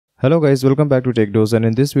Hello guys, welcome back to Techdose, and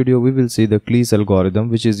in this video we will see the klee algorithm,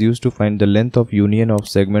 which is used to find the length of union of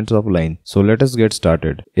segments of line. So let us get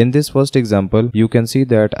started. In this first example, you can see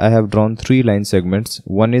that I have drawn 3 line segments.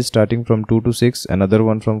 One is starting from 2 to 6, another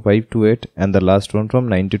one from 5 to 8, and the last one from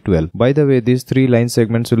 9 to 12. By the way, these 3 line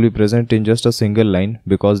segments will be present in just a single line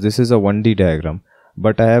because this is a 1D diagram.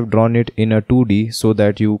 But I have drawn it in a 2D so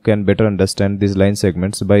that you can better understand these line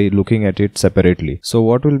segments by looking at it separately. So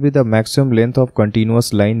what will be the maximum length of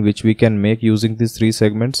continuous line which we can make using these 3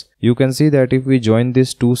 segments? You can see that if we join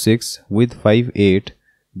this 2 6 with 5 8,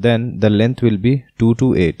 then the length will be 2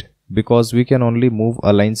 to 8, because we can only move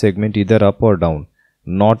a line segment either up or down,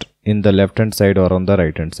 not in the left hand side or on the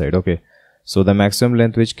right hand side. Okay, so the maximum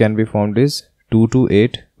length which can be found is 2 to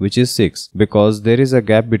 8, which is 6, because there is a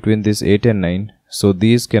gap between this 8 and 9. So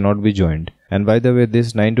these cannot be joined. And by the way,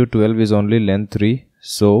 this 9 to 12 is only length 3.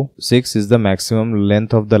 So 6 is the maximum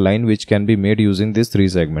length of the line which can be made using these 3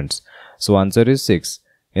 segments. So answer is 6.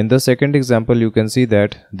 In the second example, you can see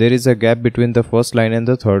that there is a gap between the first line and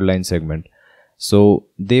the third line segment. So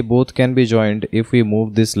they both can be joined if we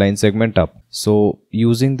move this line segment up. So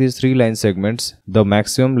using these 3 line segments, the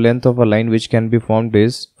maximum length of a line which can be formed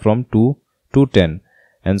is from 2 to 10.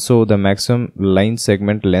 And so the maximum line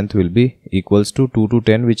segment length will be equals to 2 to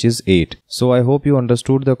 10, which is 8. So I hope you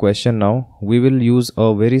understood the question now. We will use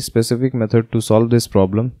a very specific method to solve this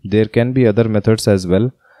problem. There can be other methods as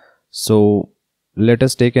well. So let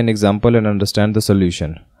us take an example and understand the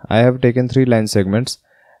solution. I have taken 3 line segments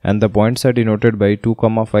and the points are denoted by 2,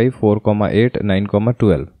 5, 4, 8, 9,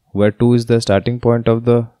 12, where 2 is the starting point of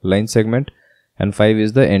the line segment and 5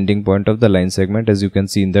 is the ending point of the line segment, as you can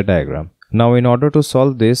see in the diagram. Now in order to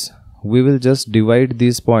solve this, we will just divide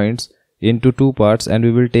these points into 2 parts and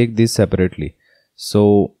we will take these separately.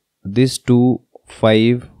 So this 2,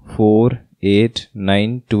 5, 4, 8,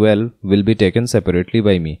 9, 12 will be taken separately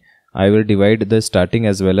by me. I will divide the starting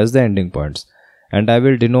as well as the ending points, and I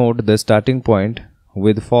will denote the starting point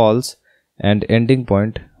with false and ending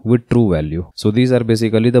point with true value. So these are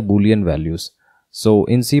basically the Boolean values. So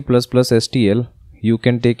in C++ STL, you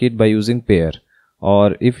can take it by using pair.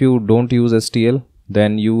 Or if you don't use STL,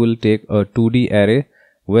 then you will take a 2D array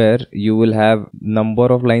where you will have number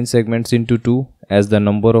of line segments into 2 as the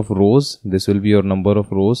number of rows. This will be your number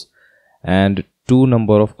of rows, and 2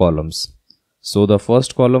 number of columns. So the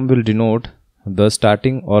first column will denote the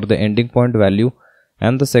starting or the ending point value,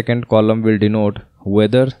 and the second column will denote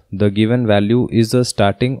whether the given value is the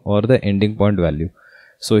starting or the ending point value.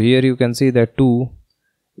 So here you can see that 2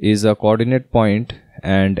 is a coordinate point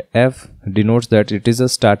and F denotes that it is a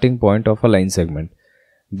starting point of a line segment.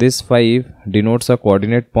 This 5 denotes a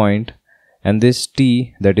coordinate point, and this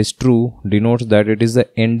T, that is true, denotes that it is the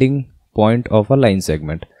ending point of a line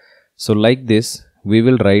segment. So like this we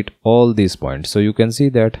will write all these points. So you can see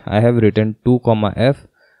that I have written 2, F,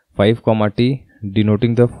 5, T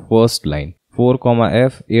denoting the first line, 4,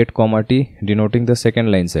 F, 8, T denoting the second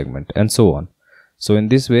line segment, and so on. So in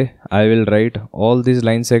this way, I will write all these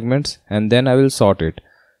line segments and then I will sort it.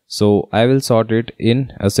 So I will sort it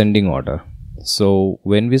in ascending order. So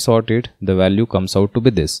when we sort it, the value comes out to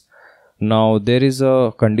be this. Now there is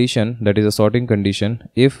a condition, that is a sorting condition.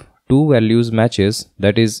 If 2 values matches,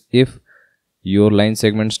 that is if your line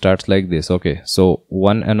segment starts like this. Okay, so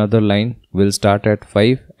one another line will start at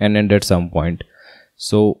 5 and end at some point.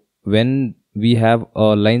 So when we have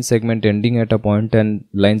a line segment ending at a point and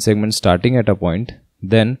line segment starting at a point,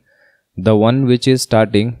 then the one which is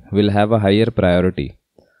starting will have a higher priority.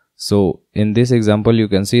 So in this example, you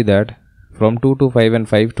can see that from 2 to 5 and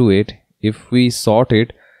 5 to 8, if we sort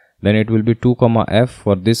it, then it will be 2, F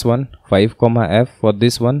for this one, 5, F for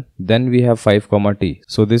this one, then we have 5, T.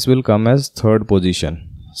 So this will come as third position.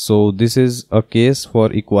 So this is a case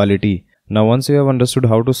for equality. Now once you have understood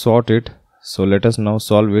how to sort it, so let us now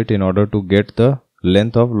solve it in order to get the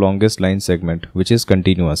length of longest line segment, which is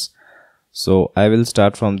continuous. So I will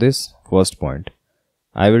start from this first point.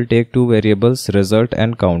 I will take 2 variables, result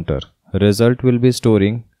and counter. Result will be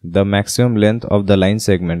storing the maximum length of the line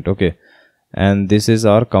segment. Okay, and this is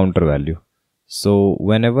our counter value. So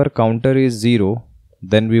whenever counter is 0,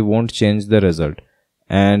 then we won't change the result,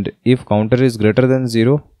 and if counter is greater than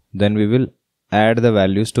 0, then we will add the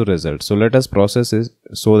values to result. So let us process it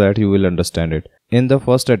so that you will understand it. In the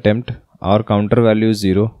first attempt, our counter value is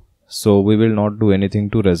 0, so we will not do anything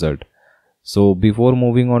to result. So before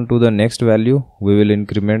moving on to the next value, we will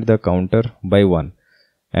increment the counter by 1,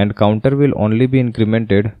 and counter will only be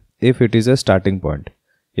incremented if it is a starting point.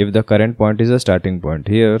 If the current point is a starting point,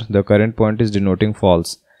 here the current point is denoting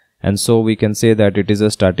false, and so we can say that it is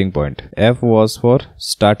a starting point. F was for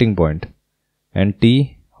starting point and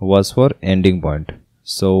T was for ending point.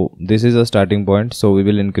 So this is a starting point, so we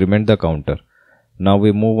will increment the counter. Now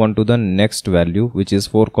we move on to the next value, which is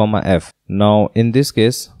 4, f. Now in this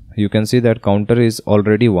case, you can see that counter is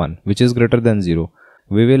already 1, which is greater than 0.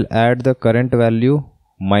 We will add the current value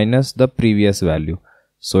minus the previous value.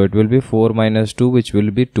 So it will be 4 minus 2, which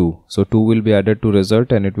will be 2. So 2 will be added to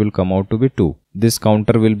result and it will come out to be 2. This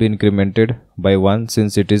counter will be incremented by 1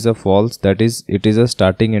 since it is a false, that is, it is a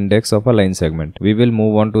starting index of a line segment. We will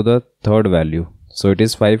move on to the third value. So it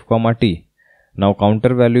is 5, t. Now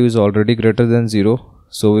counter value is already greater than 0.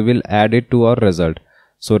 So we will add it to our result.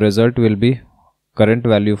 So result will be current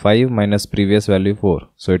value 5 minus previous value 4.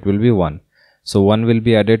 So it will be 1. So 1 will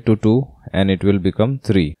be added to 2 and it will become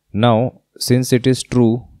 3. Now since it is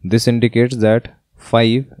true, this indicates that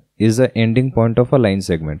 5 is the ending point of a line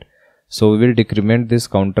segment. So we will decrement this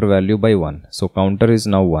counter value by 1. So counter is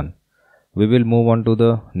now 1. We will move on to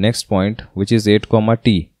the next point, which is 8,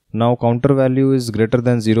 t. Now counter value is greater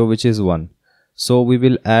than 0, which is 1. So we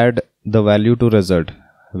will add the value to result.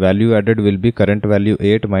 Value added will be current value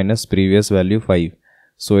 8 minus previous value 5.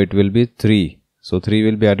 So it will be 3. So 3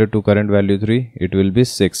 will be added to current value 3. It will be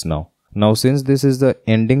 6 now. Now since this is the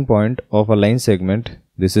ending point of a line segment,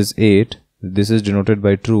 this is 8, this is denoted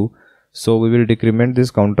by true, so we will decrement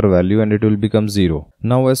this counter value and it will become 0.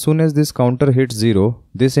 Now as soon as this counter hits 0,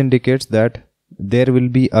 this indicates that there will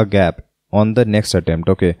be a gap on the next attempt.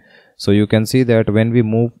 Okay, so you can see that when we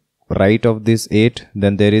move right of this 8,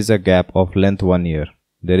 then there is a gap of length 1 year.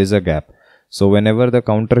 There is a gap. So whenever the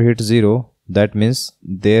counter hits 0, that means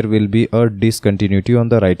there will be a discontinuity on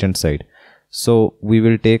the right hand side. So we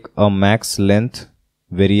will take a max length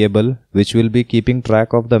variable which will be keeping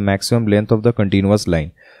track of the maximum length of the continuous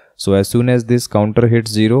line. So as soon as this counter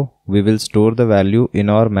hits 0, we will store the value in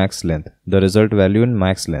our max length, the result value in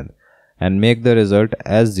max length, and make the result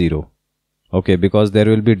as 0. Okay, because there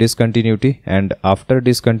will be discontinuity, and after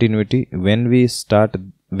discontinuity, when we start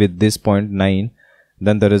with this point 9,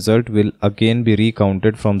 then the result will again be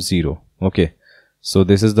recounted from 0. Okay, so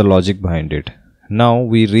this is the logic behind it. Now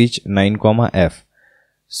we reach 9, f.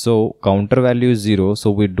 So counter value is 0,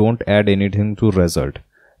 so we don't add anything to result.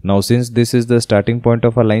 Now since this is the starting point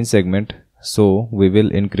of a line segment, so we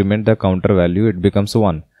will increment the counter value, it becomes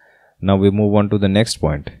 1. Now we move on to the next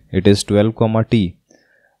point. It is 12, t.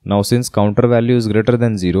 Now since counter value is greater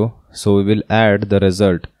than 0, so we will add the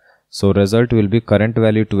result. So result will be current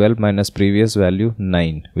value 12 minus previous value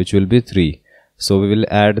 9, which will be 3. So we will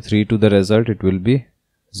add 3 to the result, it will be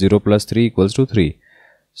 0 plus 3 equals to 3.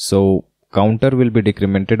 So counter will be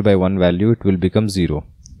decremented by 1 value, it will become 0.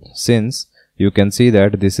 Since you can see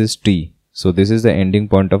that this is t, so this is the ending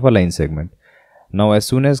point of a line segment. Now as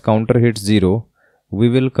soon as counter hits 0, we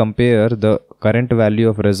will compare the current value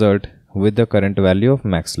of result with the current value of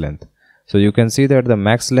max length. So you can see that the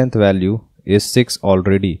max length value is 6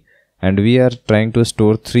 already, and we are trying to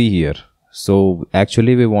store 3 here. So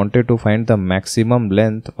actually we wanted to find the maximum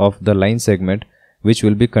length of the line segment which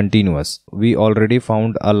will be continuous. We already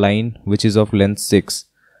found a line which is of length 6.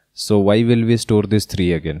 So why will we store this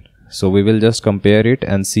 3 again? So we will just compare it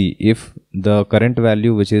and see if the current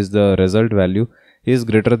value, which is the result value, is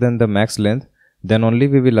greater than the max length, then only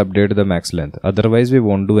we will update the max length. Otherwise we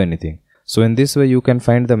won't do anything. So in this way you can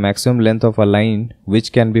find the maximum length of a line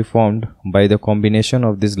which can be formed by the combination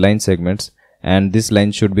of these line segments, and this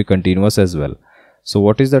line should be continuous as well. So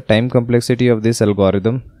what is the time complexity of this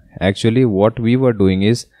algorithm? Actually what we were doing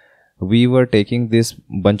is, we were taking this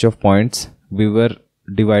bunch of points, we were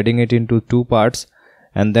dividing it into 2 parts,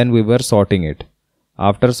 and then we were sorting it.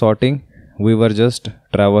 After sorting, we were just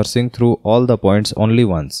traversing through all the points only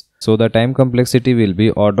once. So the time complexity will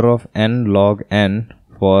be order of n log n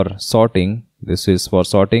for sorting. This is for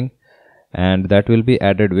sorting, and that will be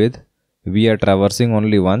added with, we are traversing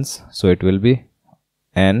only once, so it will be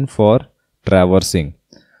n for traversing.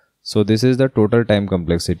 So this is the total time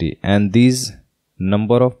complexity, and these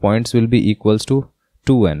number of points will be equals to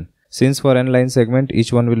 2n. Since for n line segment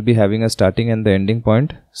each one will be having a starting and the ending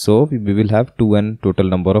point, so we will have 2n total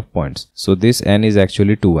number of points. So this n is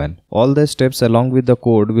actually 2n. All the steps along with the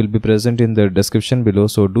code will be present in the description below,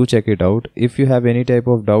 so do check it out. If you have any type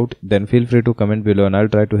of doubt, then feel free to comment below and I'll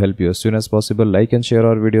try to help you as soon as possible. Like and share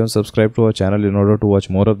our video and subscribe to our channel in order to watch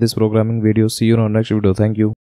more of this programming videos. See you in our next video. Thank you.